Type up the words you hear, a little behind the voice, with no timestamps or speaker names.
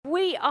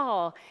We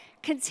are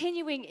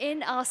continuing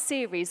in our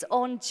series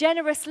on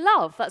generous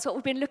love. That's what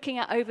we've been looking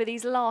at over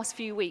these last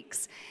few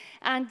weeks.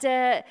 And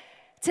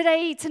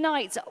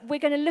tonight, we're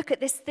going to look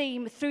at this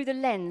theme through the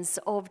lens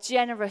of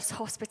generous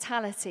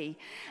hospitality.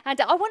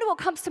 And I wonder what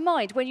comes to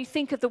mind when you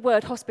think of the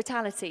word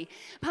hospitality.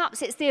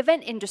 Perhaps it's the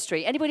event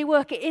industry. Anybody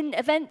work in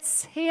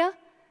events here?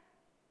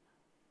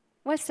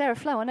 Where's Sarah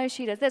Flo? I know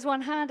she does. There's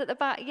one hand at the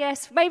back.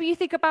 Yes, maybe you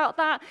think about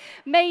that.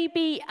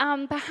 Maybe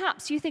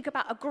perhaps you think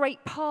about a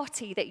great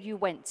party that you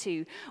went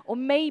to, or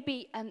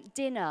maybe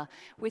dinner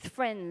with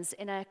friends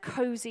in a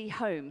cozy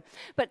home.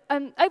 But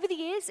over the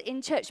years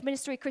in church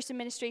ministry, Christian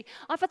ministry,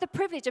 I've had the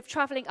privilege of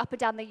traveling up and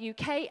down the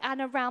UK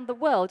and around the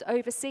world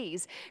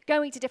overseas,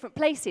 going to different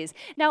places.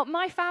 Now,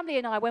 my family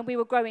and I, when we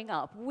were growing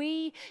up,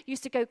 we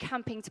used to go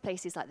camping to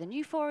places like the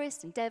New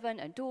Forest and Devon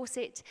and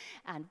Dorset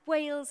and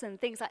Wales and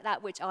things like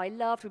that, which I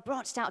loved. We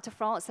branched out to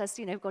France as,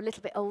 got a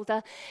little bit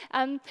older.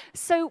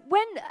 So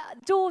when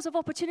doors of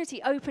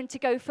opportunity opened to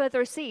go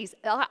further seas,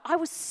 I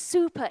was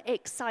super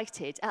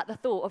excited at the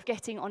thought of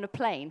getting on a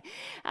plane.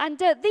 And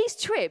these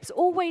trips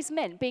always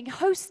meant being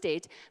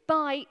hosted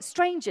by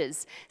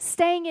strangers,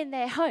 staying in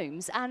their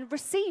homes and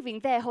receiving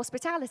their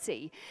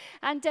hospitality.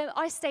 And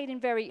I stayed in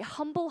very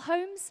humble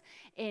homes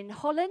in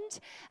Holland,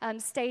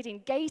 stayed in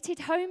gated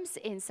homes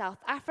in South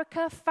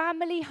Africa,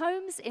 family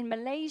homes in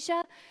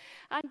Malaysia.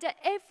 And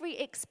every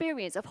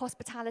experience of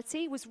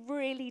hospitality was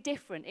really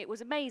different. It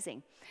was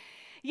amazing.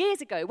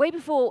 Years ago, way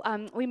before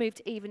we moved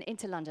even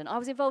into London, I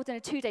was involved in a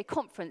 2-day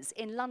conference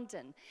in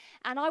London.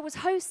 And I was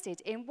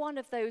hosted in one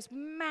of those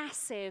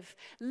massive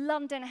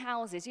London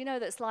houses,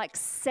 that's like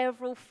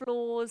several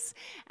floors.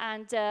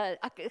 And a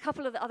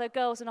couple of the other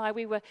girls and I,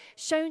 we were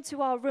shown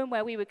to our room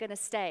where we were going to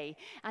stay.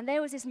 And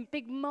there was this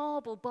big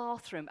marble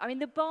bathroom. I mean,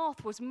 the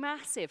bath was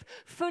massive,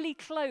 fully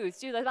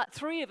clothed. About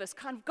 3 of us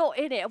kind of got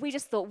in it. And we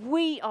just thought,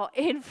 we are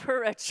in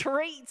for a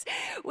treat.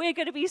 We're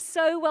going to be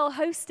so well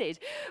hosted.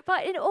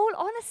 But in all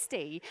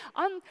honesty,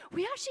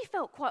 we actually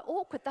felt quite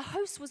awkward. The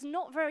host was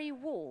not very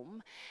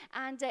warm,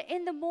 and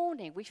in the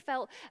morning we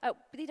felt,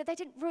 they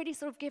didn't really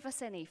sort of give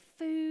us any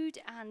food,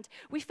 and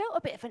we felt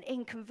a bit of an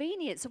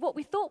inconvenience. So what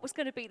we thought was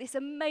going to be this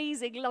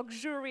amazing,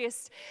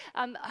 luxurious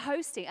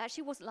hosting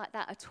actually wasn't like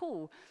that at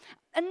all.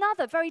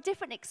 Another very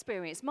different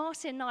experience.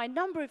 Martin and I, a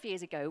number of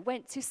years ago,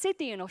 went to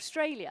Sydney in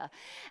Australia.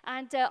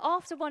 And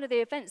after one of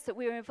the events that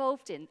we were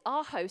involved in,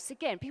 our hosts,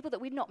 again, people that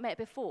we'd not met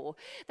before,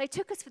 they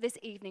took us for this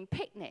evening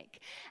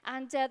picnic.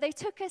 And they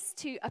took us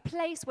to a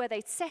place where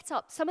they'd set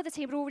up, some of the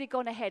team had already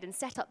gone ahead and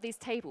set up these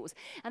tables.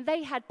 And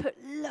they had put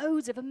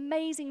loads of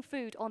amazing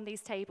food on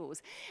these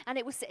tables. And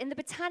it was in the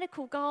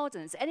Botanical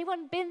Gardens.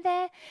 Anyone been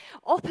there?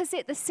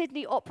 Opposite the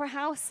Sydney Opera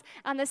House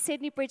and the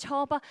Sydney Bridge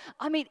Harbour.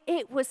 I mean,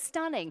 it was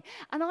stunning.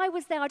 And I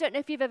was there, I don't know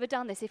if you've ever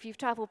done this, if you've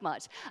travelled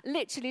much,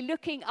 literally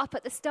looking up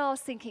at the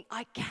stars thinking,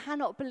 I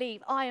cannot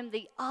believe I am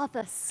the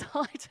other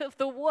side of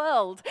the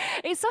world.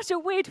 It's such a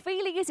weird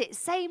feeling, is it?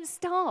 Same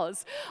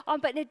stars,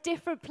 but in a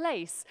different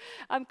place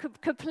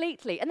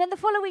completely. And then the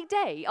following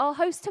day, our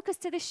host took us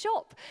to this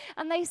shop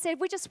and they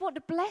said, we just want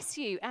to bless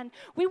you and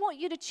we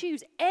want you to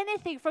choose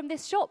anything from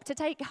this shop to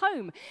take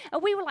home.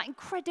 And we were like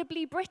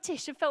incredibly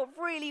British and felt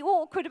really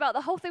awkward about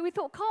the whole thing. We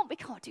thought, we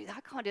can't do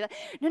that, can't do that.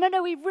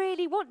 No, we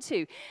really want to.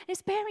 And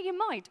it's bearing in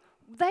mind,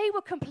 they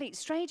were complete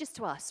strangers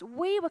to us.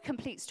 We were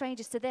complete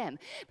strangers to them.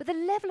 But the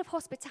level of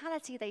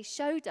hospitality they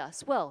showed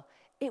us, well,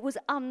 it was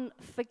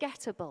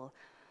unforgettable.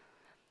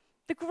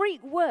 The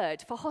Greek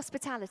word for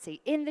hospitality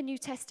in the New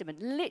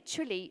Testament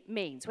literally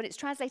means, when it's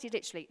translated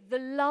literally, the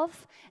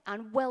love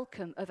and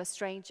welcome of a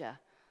stranger.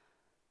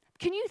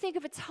 Can you think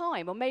of a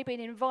time or maybe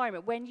an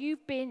environment when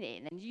you've been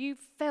in and you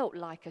felt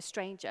like a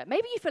stranger?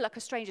 Maybe you feel like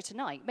a stranger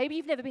tonight. Maybe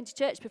you've never been to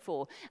church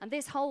before and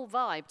this whole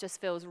vibe just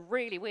feels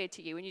really weird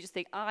to you and you just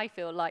think, I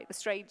feel like the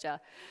stranger.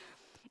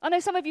 I know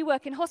some of you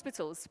work in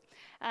hospitals,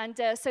 and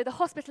so the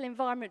hospital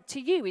environment to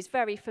you is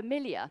very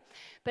familiar.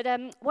 But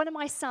one of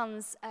my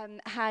sons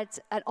had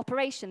an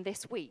operation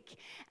this week,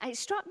 and it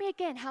struck me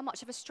again how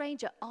much of a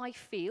stranger I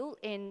feel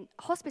in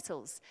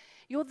hospitals.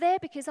 You're there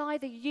because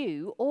either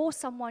you or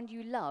someone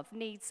you love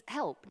needs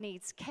help,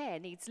 needs care,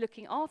 needs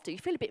looking after. You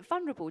feel a bit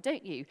vulnerable,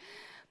 don't you?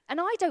 And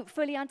I don't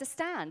fully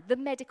understand the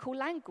medical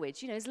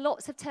language. There's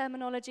lots of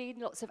terminology,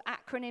 lots of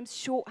acronyms,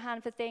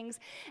 shorthand for things.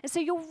 And so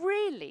you're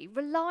really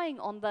relying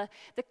on the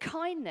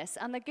kindness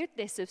and the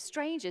goodness of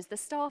strangers, the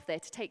staff there,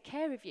 to take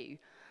care of you.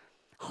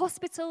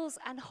 Hospitals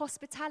and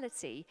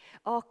hospitality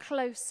are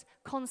close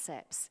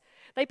concepts.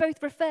 They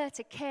both refer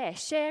to care,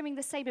 sharing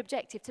the same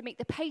objective to meet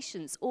the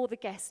patient's or the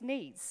guest's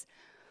needs.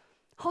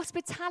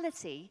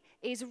 Hospitality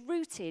is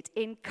rooted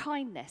in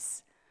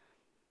kindness.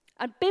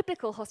 And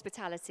biblical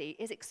hospitality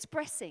is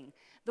expressing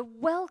the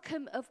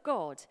welcome of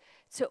God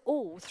to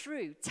all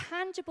through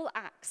tangible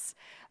acts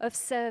of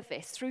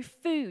service, through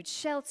food,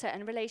 shelter,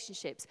 and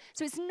relationships.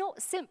 So it's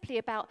not simply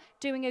about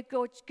doing a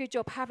good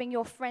job having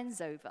your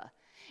friends over.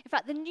 In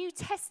fact, the New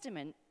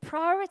Testament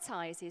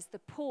prioritizes the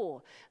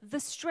poor, the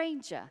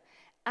stranger,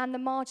 and the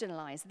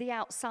marginalized, the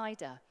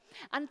outsider.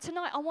 And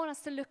tonight I want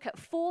us to look at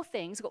 4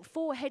 things. I've got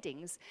 4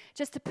 headings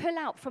just to pull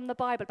out from the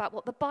Bible about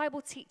what the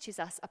Bible teaches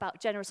us about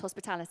generous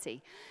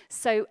hospitality.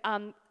 So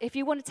if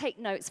you want to take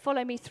notes,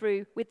 follow me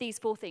through with these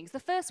 4 things. The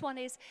first one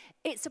is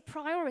it's a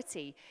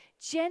priority.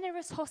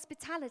 Generous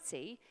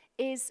hospitality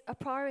is a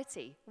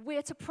priority.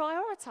 We're to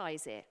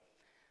prioritize it.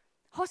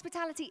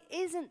 Hospitality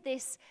isn't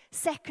this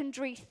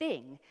secondary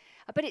thing,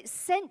 but it's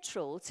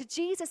central to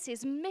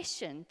Jesus'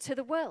 mission to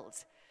the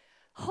world.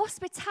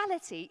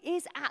 Hospitality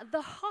is at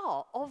the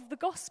heart of the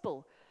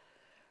gospel.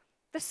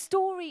 The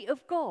story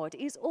of God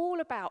is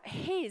all about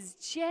his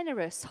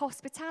generous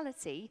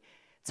hospitality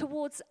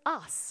towards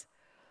us.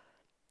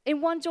 In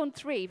 1 John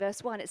 3,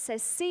 verse 1, it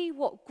says, "See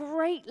what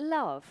great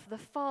love the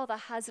Father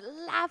has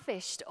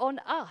lavished on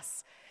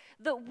us,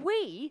 that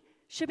we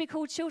should be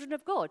called children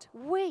of God."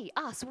 We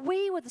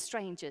were the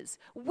strangers.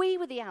 We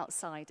were the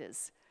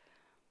outsiders.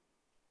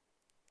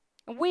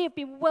 And we have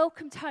been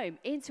welcomed home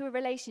into a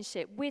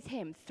relationship with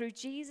him through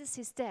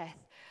Jesus'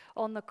 death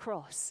on the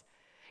cross.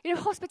 You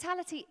know,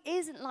 hospitality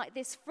isn't like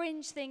this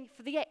fringe thing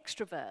for the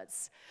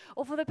extroverts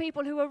or for the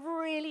people who are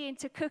really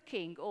into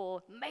cooking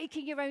or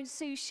making your own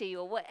sushi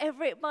or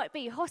whatever it might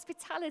be.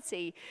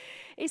 Hospitality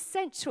is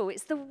central.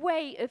 It's the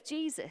way of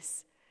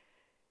Jesus.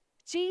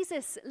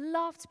 Jesus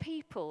loved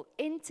people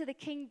into the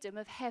kingdom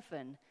of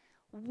heaven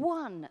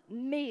 1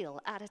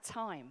 meal at a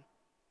time.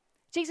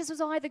 Jesus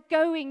was either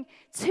going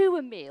to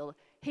a meal,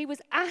 he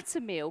was at a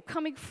meal,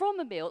 coming from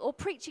a meal, or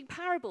preaching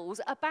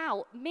parables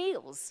about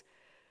meals.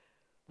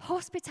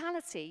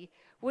 Hospitality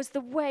was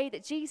the way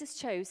that Jesus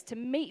chose to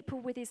meet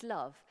people with his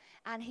love,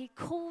 and he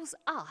calls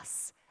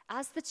us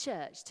as the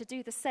church to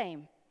do the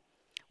same.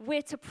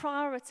 We're to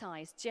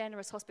prioritize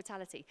generous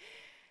hospitality.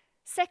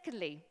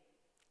 Secondly,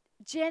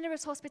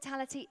 generous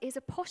hospitality is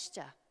a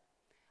posture.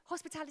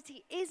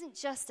 Hospitality isn't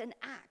just an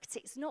act.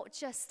 It's not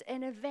just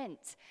an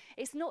event.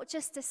 It's not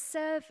just a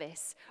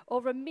service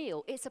or a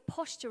meal. It's a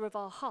posture of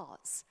our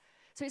hearts.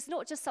 So it's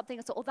not just something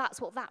that's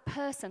what that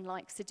person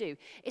likes to do.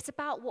 It's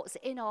about what's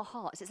in our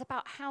hearts. It's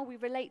about how we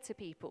relate to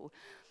people.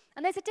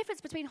 And there's a difference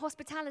between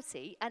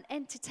hospitality and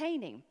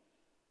entertaining.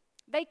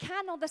 They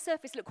can, on the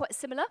surface, look quite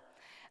similar,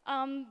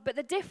 but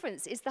the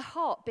difference is the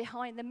heart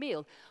behind the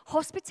meal.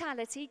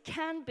 Hospitality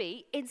can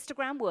be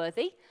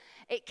Instagram-worthy.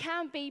 It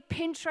can be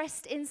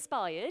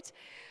Pinterest-inspired,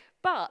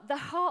 but the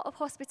heart of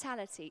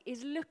hospitality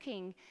is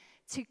looking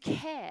to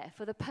care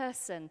for the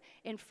person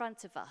in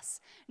front of us,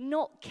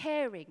 not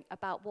caring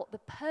about what the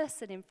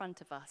person in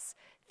front of us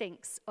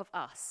thinks of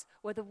us,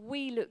 whether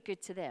we look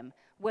good to them,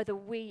 whether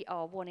we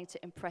are wanting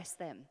to impress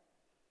them.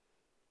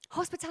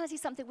 Hospitality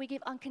is something we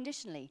give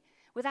unconditionally,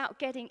 without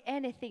getting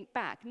anything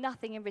back,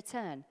 nothing in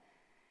return.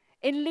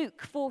 In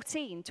Luke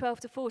 14,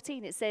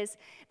 12-14, it says,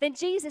 "Then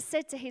Jesus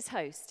said to his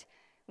host,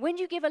 'When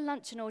you give a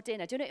luncheon or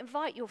dinner, do not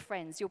invite your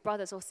friends, your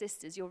brothers or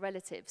sisters, your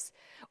relatives,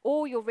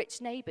 or your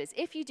rich neighbors.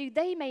 If you do,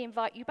 they may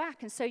invite you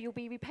back, and so you'll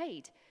be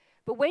repaid.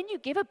 But when you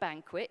give a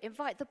banquet,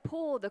 invite the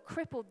poor, the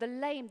crippled, the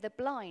lame, the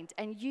blind,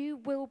 and you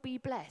will be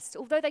blessed.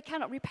 Although they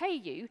cannot repay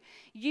you,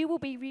 you will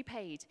be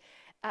repaid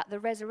at the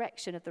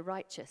resurrection of the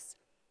righteous.'"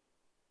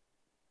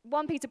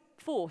 1 Peter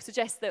 4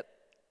 suggests that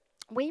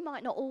we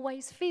might not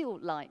always feel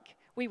like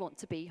we want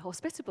to be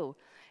hospitable.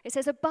 It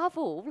says, "Above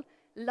all,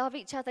 love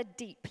each other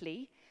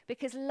deeply,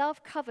 because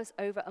love covers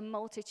over a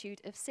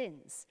multitude of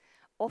sins.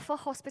 Offer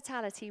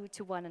hospitality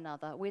to one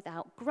another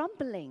without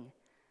grumbling."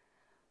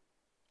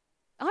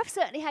 I've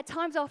certainly had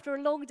times after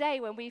a long day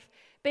when we've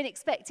been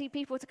expecting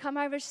people to come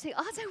over and just think,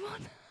 I don't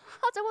want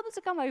them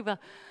to come over.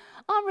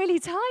 I'm really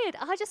tired.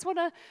 I just want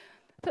to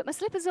put my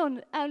slippers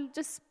on and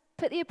just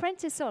put The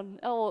Apprentice on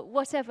or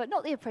whatever.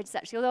 Not The Apprentice,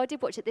 actually, although I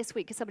did watch it this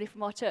week because somebody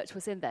from our church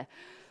was in there.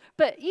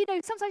 But, you know,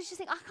 sometimes you just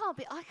think,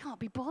 I can't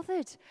be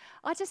bothered.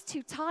 I'm just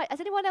too tired. Has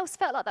anyone else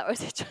felt like that, or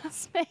is it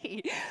just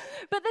me?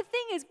 But the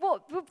thing is,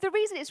 the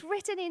reason it's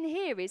written in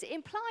here is it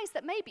implies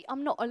that maybe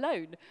I'm not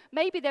alone.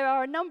 Maybe there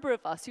are a number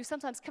of us who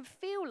sometimes can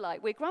feel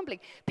like we're grumbling.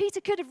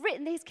 Peter could have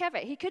written his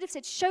caveat. He could have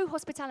said, show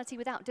hospitality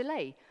without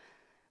delay,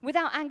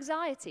 without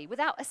anxiety,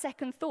 without a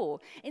second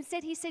thought.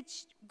 Instead, he said,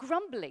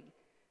 grumbling.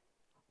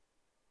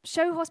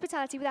 Show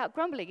hospitality without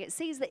grumbling. It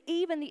sees that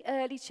even the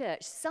early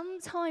church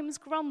sometimes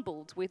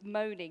grumbled with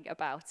moaning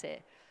about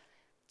it.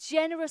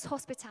 Generous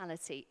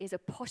hospitality is a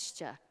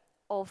posture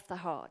of the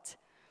heart.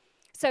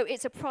 So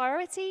it's a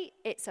priority,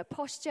 it's a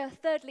posture.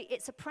 Thirdly,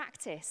 it's a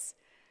practice.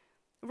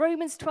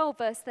 Romans 12,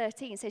 verse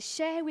 13 says,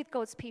 "Share with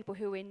God's people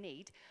who are in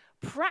need.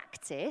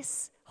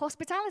 Practice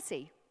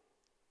hospitality."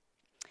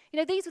 You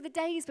know, these were the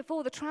days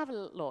before the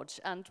Travel Lodge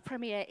and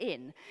Premier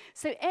Inn.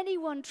 So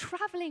anyone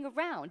traveling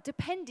around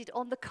depended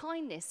on the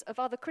kindness of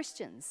other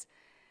Christians.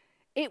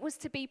 It was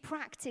to be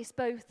practiced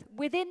both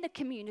within the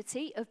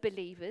community of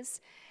believers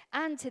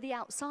and to the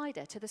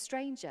outsider, to the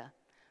stranger.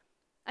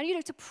 And, you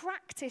know, to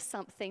practice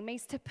something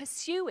means to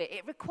pursue it.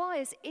 It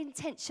requires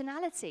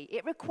intentionality.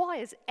 It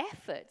requires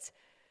effort.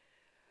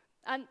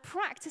 And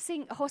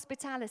practicing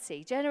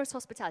hospitality, generous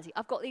hospitality,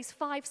 I've got these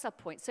 5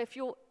 subpoints. So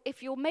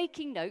if you're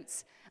making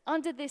notes,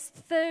 under this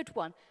third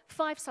one,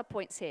 5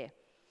 subpoints here.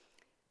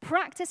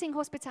 Practicing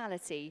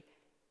hospitality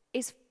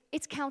is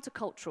it's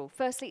countercultural.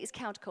 Firstly, it's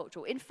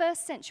countercultural. In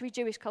first century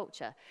Jewish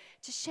culture,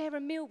 to share a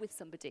meal with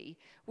somebody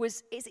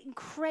is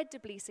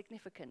incredibly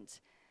significant.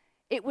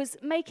 It was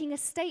making a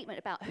statement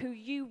about who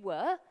you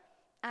were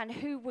and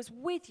who was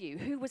with you,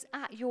 who was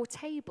at your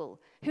table,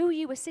 who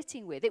you were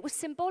sitting with. It was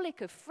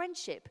symbolic of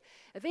friendship,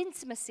 of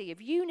intimacy,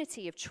 of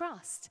unity, of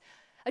trust.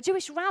 A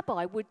Jewish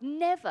rabbi would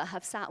never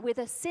have sat with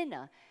a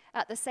sinner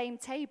at the same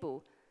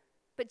table.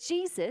 But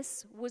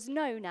Jesus was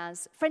known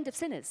as friend of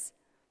sinners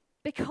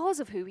because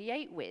of who he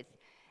ate with.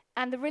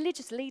 And the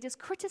religious leaders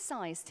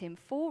criticized him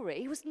for it.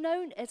 He was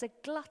known as a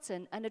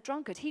glutton and a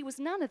drunkard. He was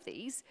none of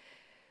these.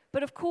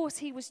 But of course,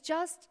 he was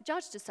just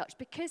judged as such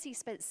because he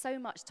spent so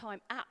much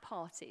time at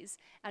parties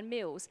and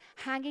meals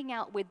hanging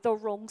out with the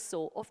wrong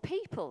sort of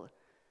people.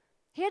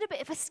 He had a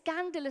bit of a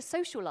scandalous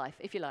social life,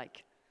 if you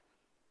like.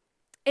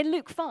 In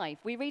Luke 5,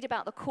 we read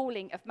about the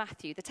calling of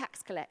Matthew, the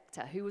tax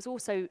collector, who was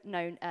also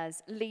known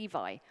as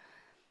Levi.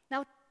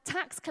 Now,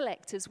 tax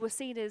collectors were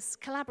seen as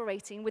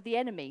collaborating with the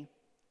enemy.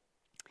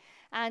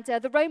 And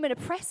the Roman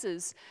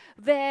oppressors,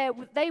 they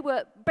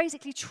were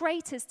basically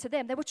traitors to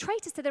them. They were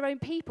traitors to their own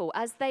people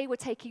as they were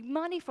taking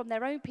money from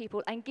their own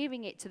people and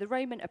giving it to the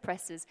Roman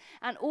oppressors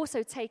and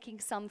also taking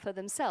some for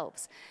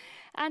themselves.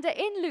 And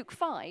in Luke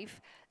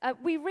 5,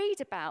 we read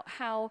about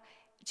how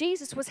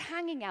Jesus was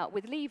hanging out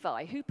with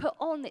Levi, who put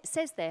on, it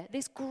says there,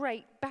 this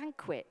great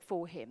banquet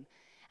for him.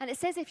 And it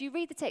says, if you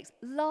read the text,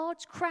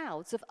 large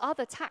crowds of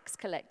other tax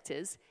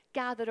collectors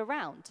gathered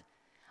around.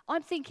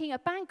 I'm thinking a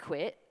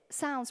banquet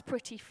sounds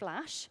pretty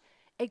flash.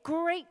 A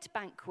great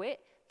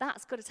banquet,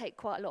 that's got to take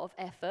quite a lot of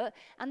effort.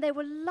 And there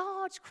were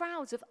large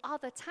crowds of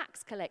other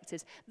tax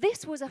collectors.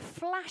 This was a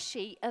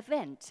flashy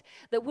event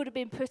that would have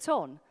been put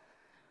on.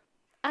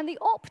 And the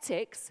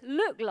optics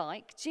looked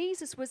like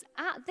Jesus was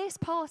at this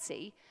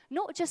party,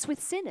 not just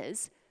with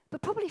sinners,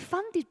 but probably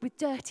funded with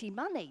dirty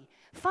money,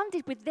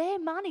 funded with their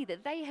money that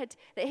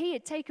he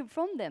had taken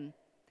from them.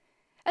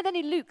 And then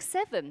in Luke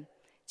 7,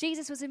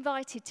 Jesus was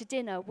invited to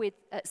dinner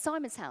at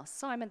Simon's house,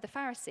 Simon the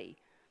Pharisee.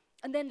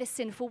 And then this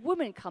sinful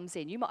woman comes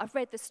in. You might have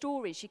read the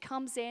story. She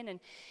comes in and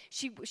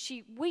she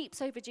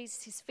weeps over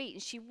Jesus' feet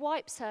and she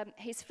wipes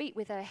his feet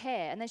with her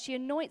hair and then she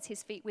anoints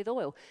his feet with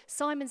oil.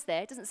 Simon's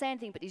there, doesn't say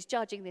anything, but he's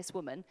judging this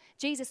woman.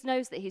 Jesus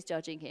knows that he's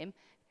judging him.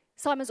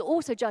 Simon's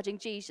also judging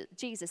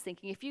Jesus,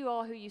 thinking, if you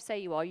are who you say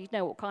you are, you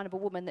know what kind of a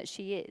woman that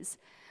she is.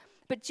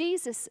 But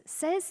Jesus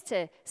says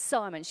to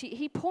Simon,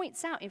 he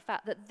points out, in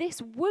fact, that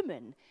this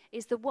woman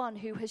is the one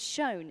who has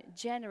shown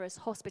generous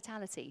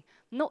hospitality,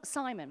 not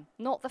Simon,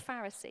 not the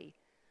Pharisee.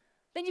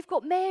 Then you've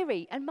got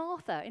Mary and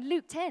Martha in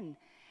Luke 10.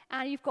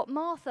 And you've got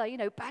Martha,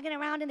 banging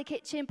around in the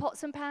kitchen,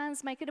 pots and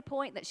pans, making a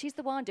point that she's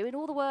the one doing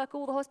all the work,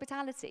 all the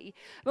hospitality.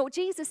 But what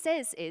Jesus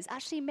says is,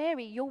 actually,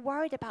 Mary, you're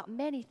worried about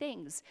many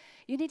things.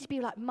 You need to be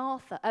like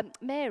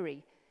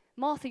Mary.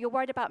 Martha, you're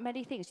worried about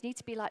many things. You need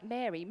to be like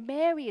Mary.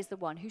 Mary is the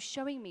one who's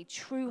showing me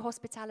true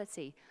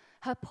hospitality.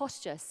 Her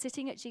posture,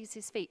 sitting at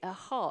Jesus' feet, her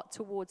heart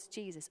towards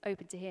Jesus,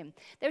 open to him.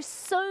 There's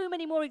so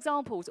many more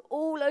examples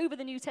all over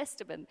the New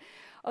Testament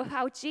of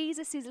how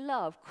Jesus'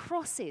 love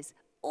crosses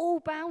all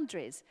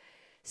boundaries,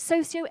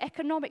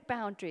 socioeconomic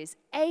boundaries,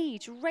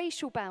 age,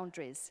 racial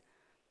boundaries.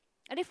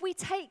 And if we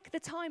take the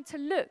time to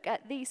look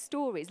at these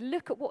stories,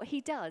 look at what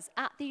he does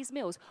at these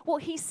meals,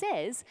 what he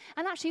says,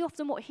 and actually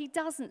often what he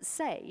doesn't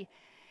say,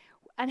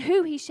 and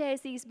who he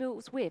shares these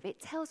meals with, it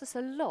tells us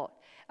a lot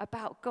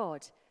about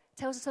God. It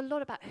tells us a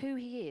lot about who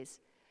he is.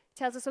 It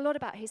tells us a lot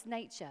about his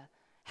nature,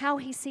 how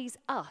he sees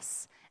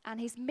us, and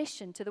his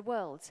mission to the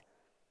world.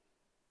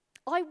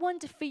 I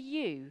wonder for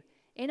you,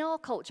 in our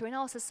culture, in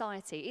our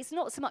society, it's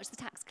not so much the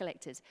tax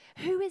collectors.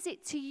 Who is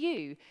it to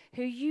you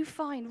who you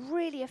find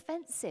really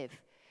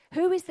offensive?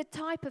 Who is the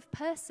type of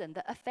person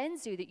that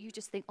offends you that you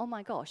just think, oh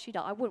my gosh,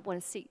 I wouldn't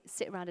want to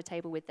sit around a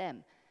table with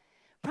them?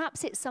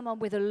 Perhaps it's someone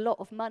with a lot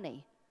of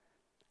money.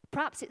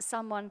 Perhaps it's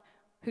someone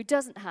who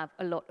doesn't have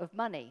a lot of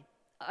money.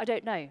 I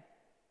don't know.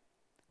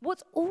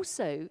 What's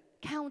also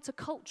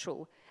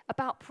countercultural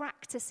about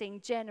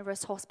practicing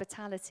generous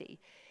hospitality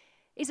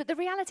is that the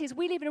reality is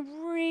we live in a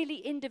really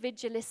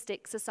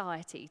individualistic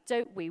society,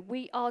 don't we?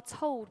 We're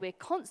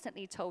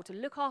constantly told to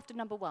look after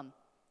number one,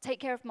 take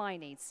care of my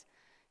needs,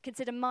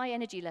 consider my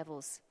energy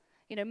levels,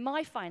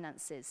 my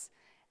finances.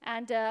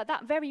 And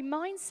that very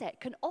mindset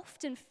can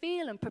often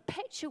feel and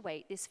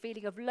perpetuate this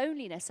feeling of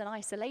loneliness and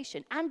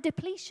isolation and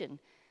depletion.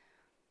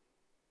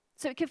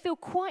 So it can feel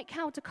quite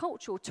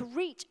countercultural to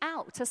reach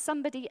out to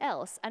somebody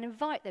else and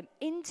invite them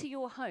into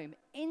your home,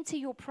 into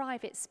your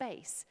private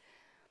space.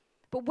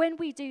 But when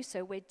we do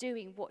so, we're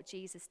doing what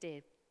Jesus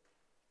did.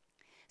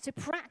 So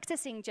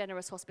practicing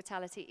generous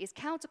hospitality is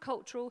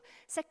countercultural.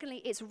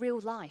 Secondly, it's real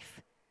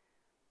life.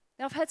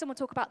 Now, I've heard someone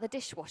talk about the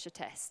dishwasher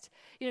test.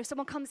 You know, if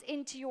someone comes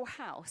into your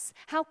house,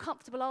 how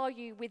comfortable are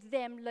you with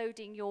them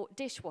loading your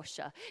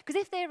dishwasher? Because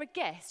if they're a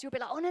guest, you'll be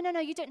like, oh, no,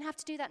 you don't have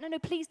to do that. No,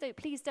 please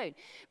don't.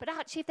 But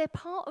actually, if they're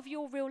part of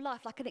your real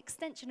life, like an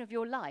extension of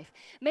your life,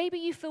 maybe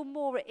you feel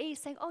more at ease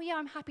saying, oh, yeah,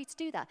 I'm happy to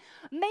do that.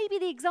 Maybe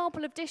the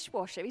example of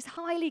dishwasher is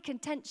highly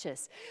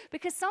contentious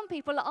because some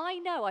people I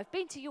know, I've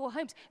been to your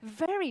homes,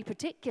 very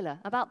particular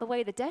about the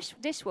way the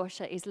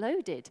dishwasher is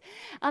loaded.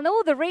 And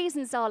all the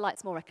reasons are like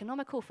it's more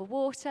economical for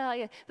water.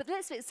 Yeah. But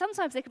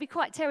sometimes they can be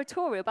quite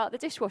territorial about the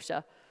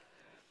dishwasher.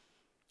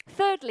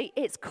 Thirdly,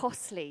 it's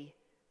costly.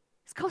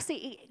 It's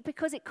costly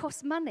because it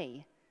costs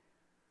money.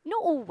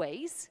 Not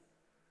always,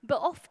 but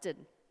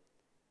often.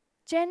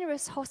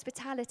 Generous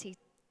hospitality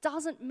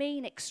doesn't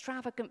mean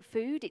extravagant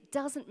food. It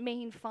doesn't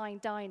mean fine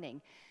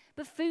dining.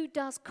 But food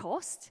does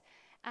cost.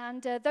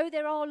 And though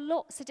there are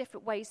lots of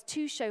different ways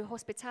to show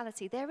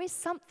hospitality, there is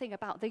something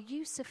about the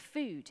use of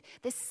food.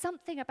 There's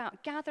something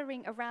about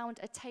gathering around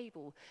a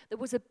table that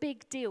was a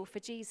big deal for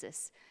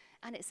Jesus.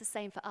 And it's the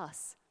same for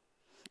us.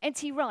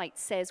 N.T. Wright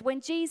says, when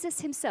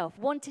Jesus himself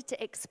wanted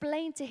to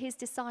explain to his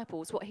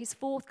disciples what his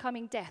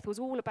forthcoming death was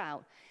all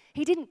about,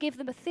 he didn't give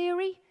them a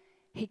theory,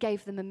 he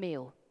gave them a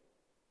meal.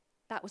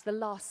 That was the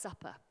Last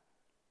Supper.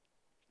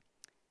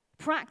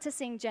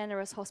 Practicing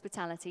generous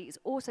hospitality is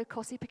also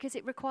costly because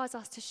it requires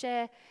us to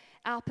share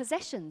our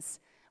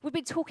possessions. We've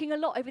been talking a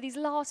lot over these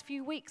last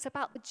few weeks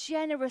about the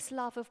generous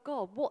love of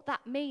God, what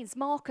that means.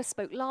 Marcus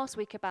spoke last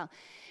week about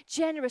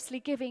generously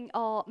giving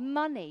our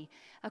money.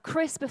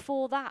 Chris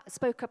before that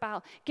spoke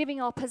about giving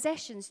our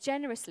possessions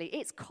generously.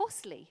 It's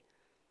costly.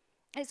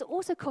 It's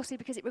also costly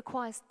because it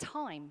requires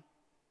time.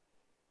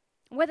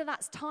 Whether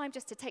that's time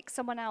just to take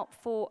someone out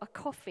for a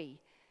coffee,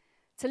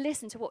 to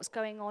listen to what's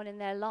going on in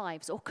their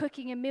lives, or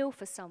cooking a meal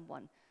for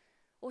someone,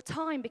 or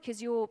time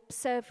because you're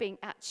serving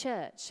at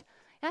church.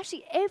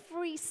 Actually,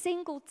 every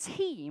single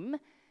team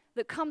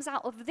that comes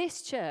out of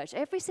this church,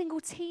 every single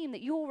team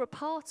that you're a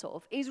part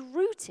of is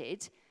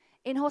rooted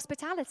in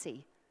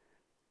hospitality.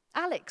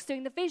 Alex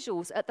doing the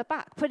visuals at the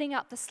back, putting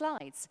up the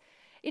slides.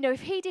 You know,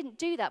 if he didn't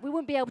do that, we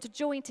wouldn't be able to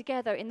join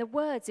together in the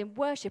words in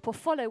worship or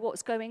follow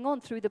what's going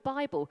on through the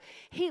Bible.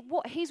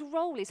 What his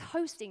role is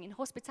hosting in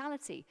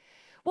hospitality.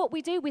 What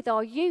we do with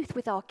our youth,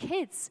 with our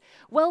kids,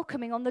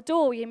 welcoming on the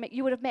door.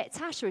 You would have met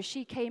Tasha as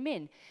she came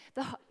in.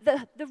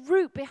 The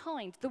root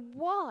behind, the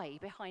why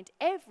behind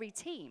every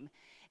team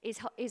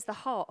is the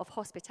heart of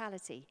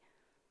hospitality.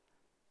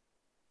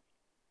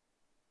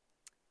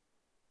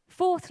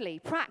 Fourthly,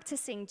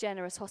 practicing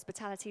generous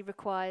hospitality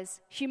requires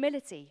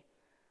humility.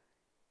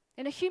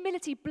 And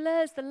humility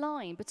blurs the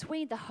line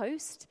between the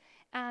host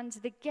and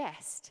the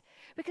guest.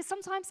 Because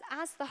sometimes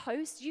as the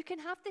host, you can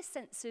have this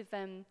sense of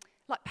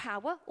like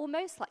power,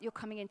 almost like you're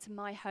coming into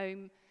my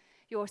home,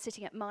 you're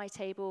sitting at my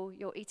table,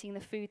 you're eating the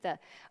food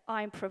that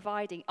I'm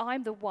providing.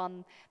 I'm the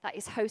one that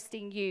is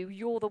hosting you,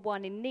 you're the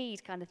one in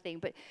need kind of thing.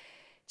 But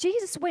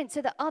Jesus went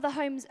to the other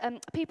homes,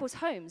 people's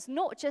homes,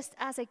 not just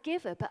as a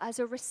giver, but as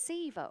a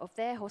receiver of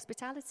their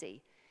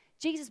hospitality.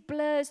 Jesus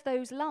blurs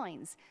those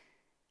lines,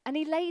 and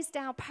he lays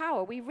down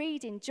power. We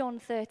read in John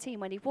 13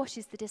 when he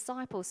washes the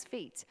disciples'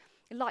 feet,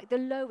 like the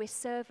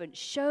lowest servant,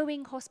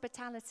 showing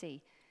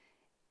hospitality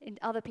in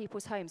other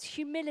people's homes,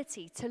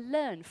 humility to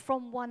learn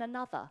from one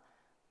another.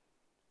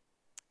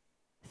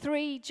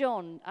 3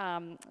 John,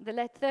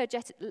 the third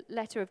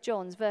letter of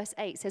John's, verse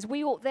 8 says,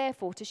 we ought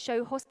therefore to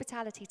show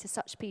hospitality to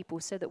such people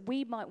so that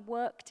we might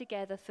work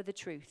together for the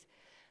truth,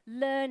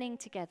 learning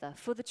together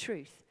for the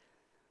truth.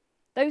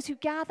 Those who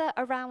gather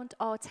around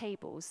our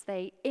tables,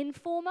 they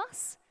inform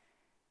us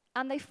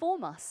and they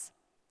form us.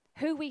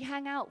 Who we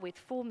hang out with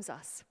forms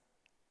us.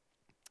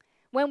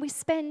 When we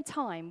spend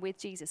time with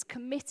Jesus,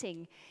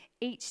 committing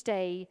each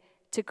day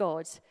to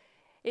God,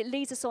 it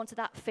leads us on to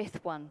that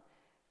fifth one,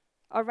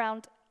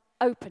 around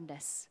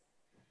openness.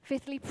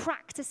 Fifthly,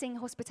 practicing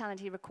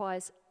hospitality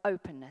requires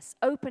openness.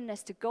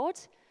 Openness to God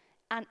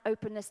and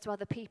openness to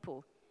other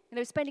people. You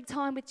know, spending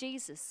time with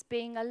Jesus,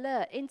 being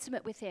alert,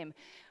 intimate with him,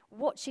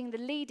 watching the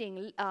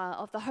leading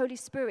of the Holy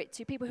Spirit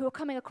to people who are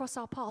coming across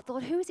our path.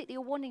 Lord, who is it that you're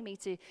wanting me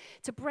to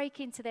break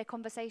into their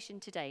conversation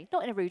today?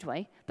 Not in a rude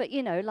way, but,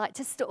 you know, like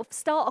to sort of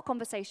start a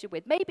conversation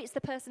with. Maybe it's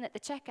the person at the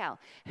checkout.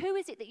 Who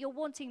is it that you're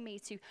wanting me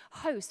to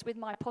host with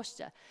my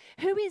posture?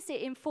 Who is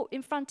it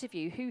in front of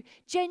you who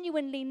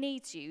genuinely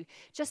needs you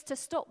just to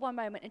stop one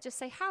moment and just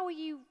say, how are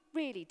you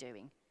really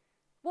doing?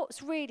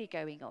 What's really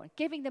going on?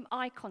 Giving them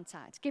eye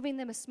contact, giving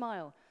them a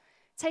smile.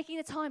 Taking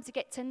the time to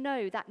get to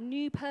know that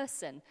new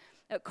person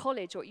at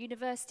college or at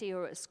university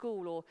or at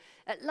school, or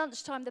at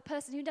lunchtime, the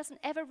person who doesn't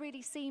ever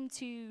really seem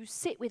to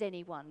sit with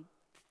anyone,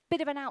 bit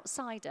of an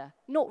outsider,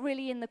 not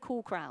really in the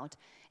cool crowd,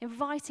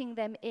 inviting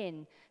them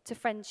in to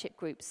friendship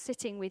groups,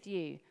 sitting with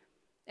you,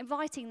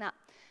 inviting that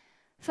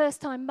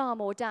first-time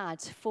mum or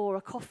dad for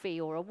a coffee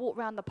or a walk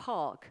around the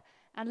park,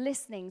 and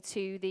listening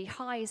to the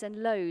highs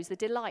and lows, the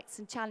delights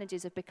and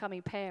challenges of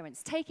becoming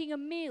parents, taking a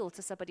meal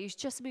to somebody who's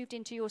just moved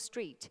into your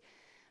street,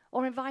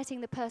 or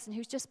inviting the person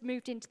who's just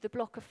moved into the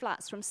block of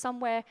flats from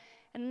somewhere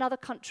in another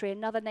country,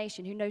 another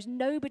nation, who knows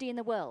nobody in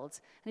the world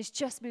and has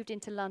just moved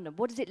into London,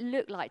 what does it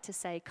look like to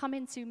say, come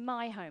into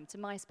my home, to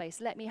my space,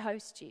 let me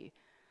host you?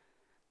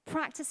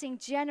 Practicing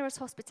generous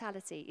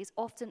hospitality is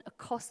often a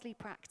costly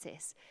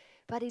practice,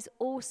 but is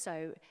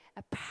also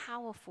a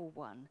powerful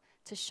one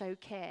to show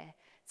care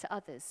to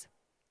others.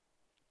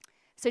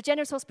 So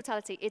generous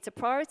hospitality, it's a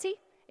priority,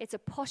 it's a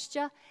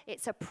posture,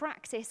 it's a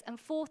practice, and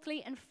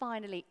fourthly and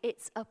finally,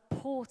 it's a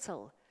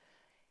portal.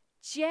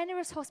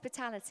 Generous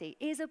hospitality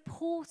is a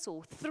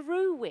portal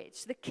through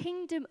which the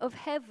kingdom of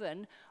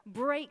heaven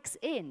breaks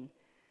in.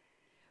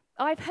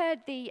 I've heard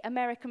the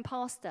American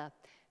pastor,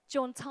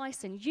 John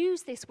Tyson,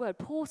 use this word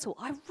portal.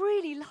 I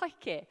really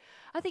like it.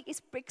 I think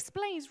it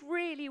explains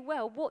really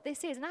well what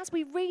this is. And as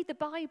we read the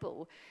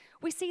Bible,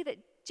 we see that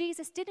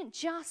Jesus didn't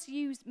just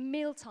use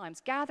meal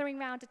times, gathering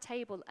around a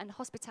table, and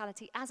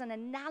hospitality as an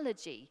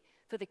analogy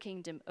for the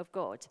kingdom of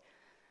God.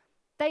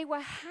 They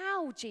were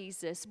how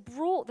Jesus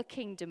brought the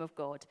kingdom of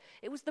God.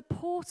 It was the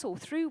portal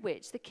through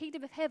which the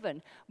kingdom of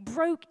heaven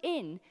broke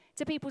in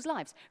to people's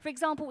lives. For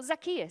example,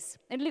 Zacchaeus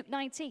in Luke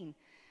 19,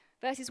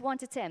 verses 1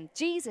 to 10.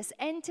 Jesus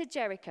entered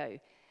Jericho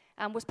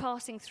and was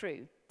passing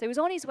through. So he was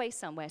on his way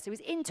somewhere, so he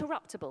was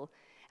interruptible.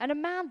 And a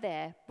man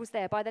was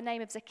there by the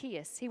name of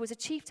Zacchaeus. He was a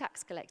chief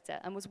tax collector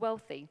and was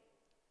wealthy.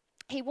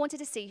 He wanted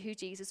to see who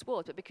Jesus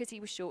was, but because he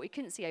was short, he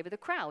couldn't see over the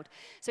crowd.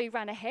 So he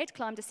ran ahead,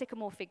 climbed a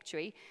sycamore fig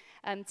tree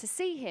to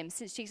see him,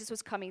 since Jesus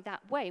was coming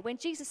that way. When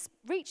Jesus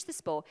reached the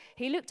spot,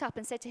 he looked up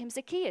and said to him,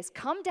 Zacchaeus,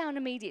 come down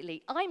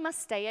immediately. I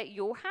must stay at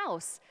your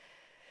house.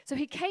 So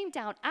he came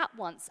down at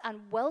once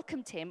and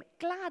welcomed him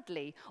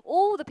gladly.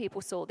 All the people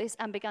saw this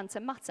and began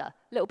to mutter. A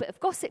little bit of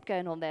gossip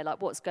going on there,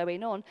 like what's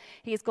going on?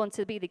 He has gone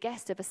to be the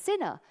guest of a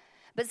sinner.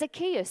 But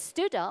Zacchaeus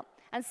stood up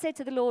and said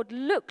to the Lord,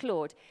 look,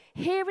 Lord,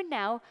 here and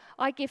now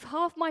I give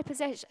half of my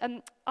possessions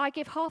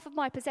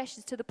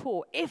to the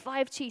poor if I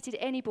have cheated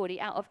anybody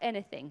out of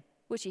anything,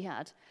 which he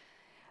had.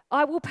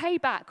 I will pay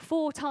back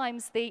 4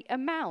 times the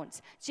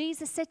amount.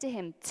 Jesus said to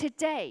him,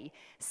 today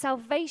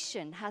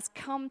salvation has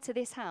come to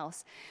this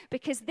house,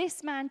 because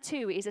this man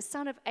too is a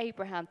son of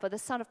Abraham, for the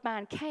Son of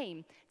Man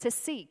came to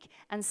seek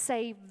and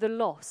save the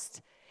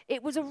lost.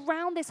 It was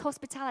around this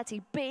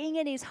hospitality, being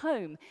in his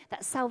home,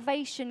 that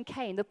salvation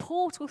came, the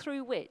portal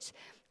through which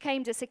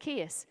came to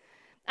Zacchaeus.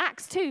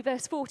 Acts 2,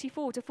 verse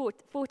 44 to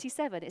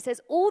 47, it says,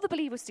 all the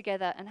believers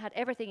together and had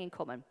everything in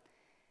common.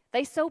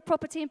 They sold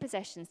property and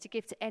possessions to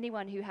give to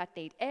anyone who had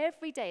need.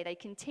 Every day they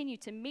continued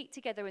to meet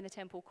together in the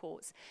temple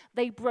courts.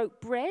 They broke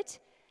bread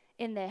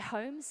in their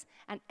homes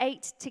and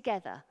ate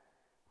together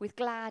with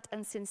glad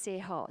and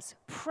sincere hearts,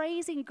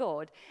 praising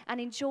God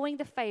and enjoying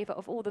the favor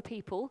of all the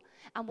people.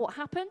 And what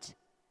happened?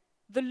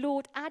 The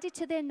Lord added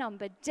to their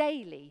number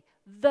daily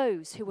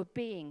those who were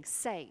being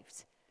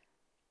saved.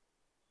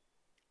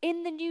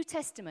 In the New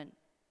Testament,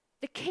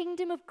 the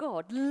kingdom of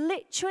God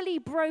literally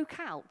broke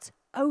out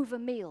over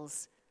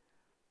meals.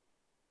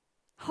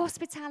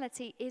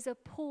 Hospitality is a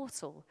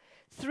portal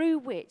through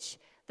which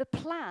the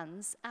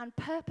plans and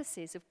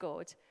purposes of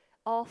God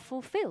are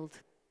fulfilled.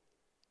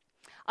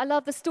 I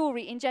love the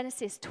story in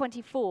Genesis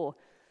 24.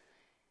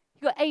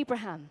 You've got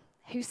Abraham,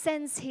 who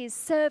sends his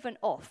servant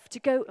off to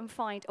go and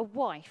find a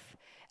wife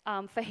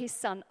for his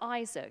son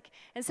Isaac.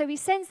 And so he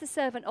sends the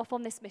servant off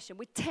on this mission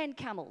with 10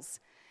 camels.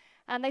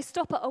 And they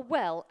stop at a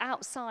well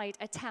outside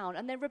a town.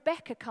 And then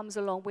Rebecca comes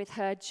along with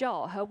her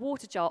jar, her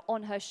water jar,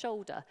 on her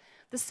shoulder.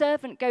 The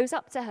servant goes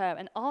up to her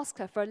and asks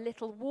her for a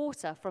little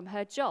water from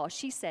her jar.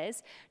 She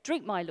says,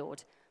 drink, my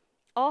lord.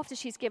 After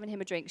she's given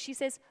him a drink, she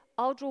says,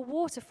 I'll draw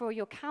water for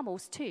your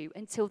camels too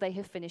until they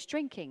have finished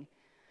drinking.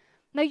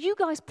 Now, you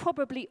guys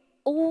probably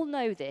all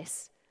know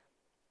this,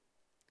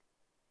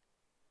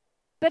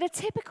 but a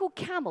typical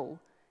camel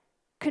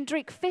can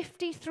drink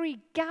 53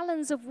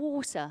 gallons of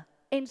water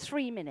in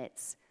 3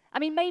 minutes. I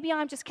mean, maybe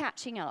I'm just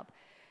catching up.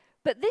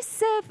 But this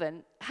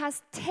servant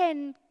has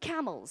 10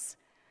 camels.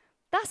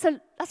 That's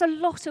a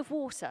lot of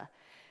water.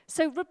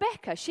 So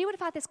Rebecca, she would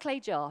have had this clay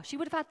jar. She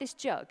would have had this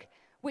jug,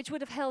 which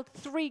would have held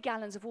 3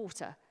 gallons of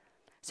water.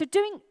 So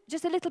doing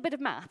just a little bit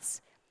of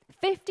maths,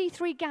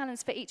 53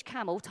 gallons for each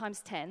camel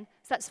times 10,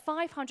 so that's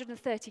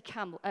 530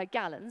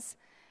 gallons.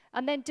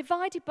 And then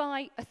divided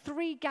by a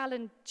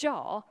 3-gallon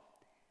jar,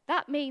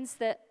 that means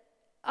that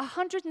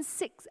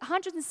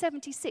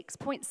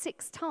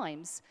 176.6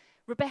 times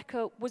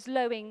Rebecca was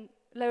lowering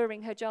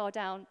her jar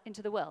down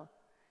into the well.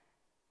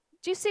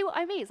 Do you see what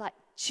I mean? It's like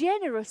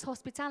generous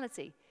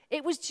hospitality.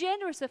 It was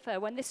generous of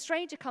her when this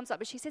stranger comes up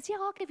and she says, yeah,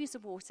 I'll give you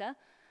some water.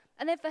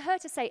 And then for her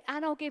to say,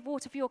 and I'll give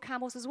water for your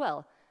camels as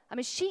well. I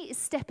mean, she is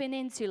stepping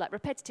into like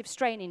repetitive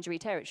strain injury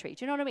territory.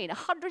 Do you know what I mean?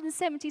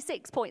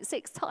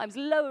 176.6 times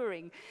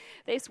lowering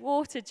this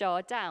water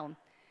jar down.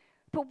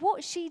 But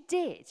what she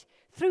did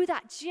through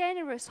that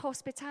generous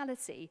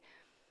hospitality,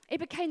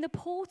 it became the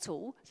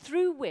portal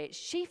through which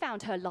she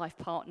found her life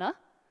partner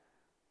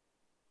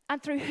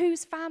and through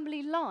whose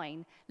family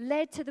line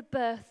led to the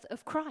birth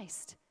of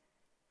Christ.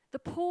 The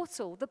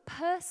portal, the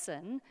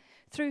person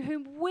through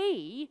whom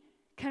we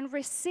can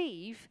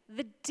receive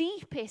the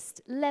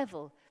deepest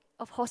level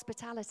of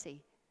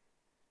hospitality.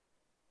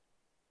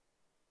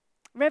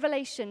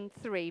 Revelation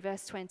 3,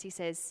 verse 20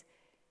 says,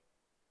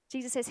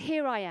 Jesus says,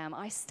 "Here I am,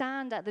 I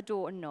stand at the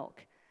door and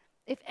knock.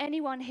 If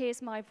anyone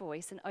hears my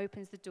voice and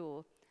opens the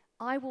door,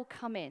 I will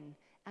come in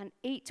and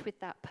eat with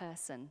that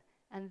person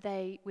and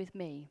they with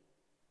me."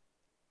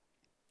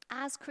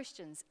 As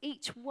Christians,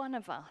 each one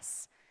of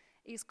us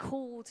is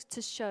called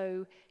to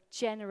show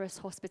generous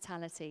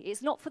hospitality.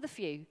 It's not for the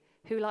few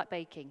who like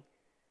baking.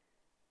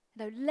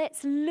 No,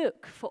 let's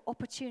look for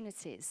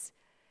opportunities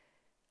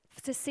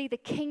to see the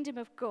kingdom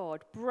of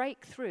God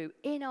break through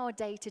in our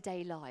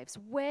day-to-day lives.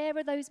 Where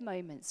are those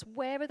moments?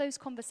 Where are those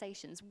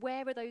conversations?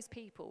 Where are those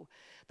people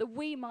that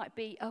we might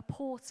be a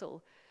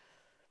portal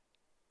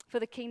for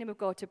the kingdom of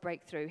God to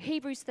break through?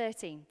 Hebrews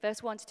 13,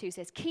 verse 1 to 2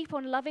 says, "Keep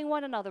on loving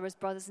one another as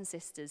brothers and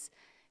sisters.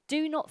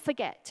 Do not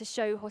forget to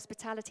show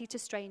hospitality to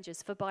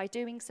strangers, for by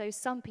doing so,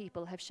 some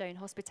people have shown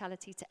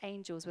hospitality to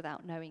angels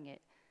without knowing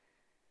it."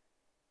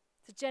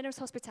 So generous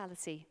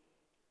hospitality,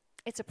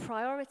 it's a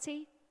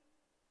priority,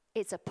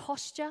 it's a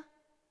posture,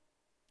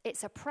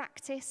 it's a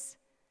practice,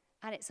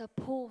 and it's a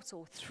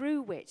portal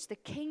through which the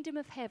kingdom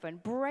of heaven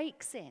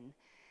breaks in.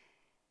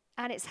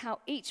 And it's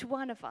how each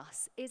one of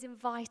us is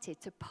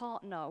invited to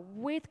partner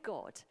with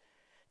God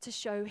to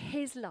show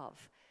his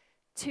love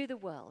to the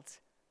world.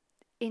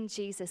 In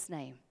Jesus'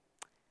 name,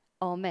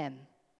 amen.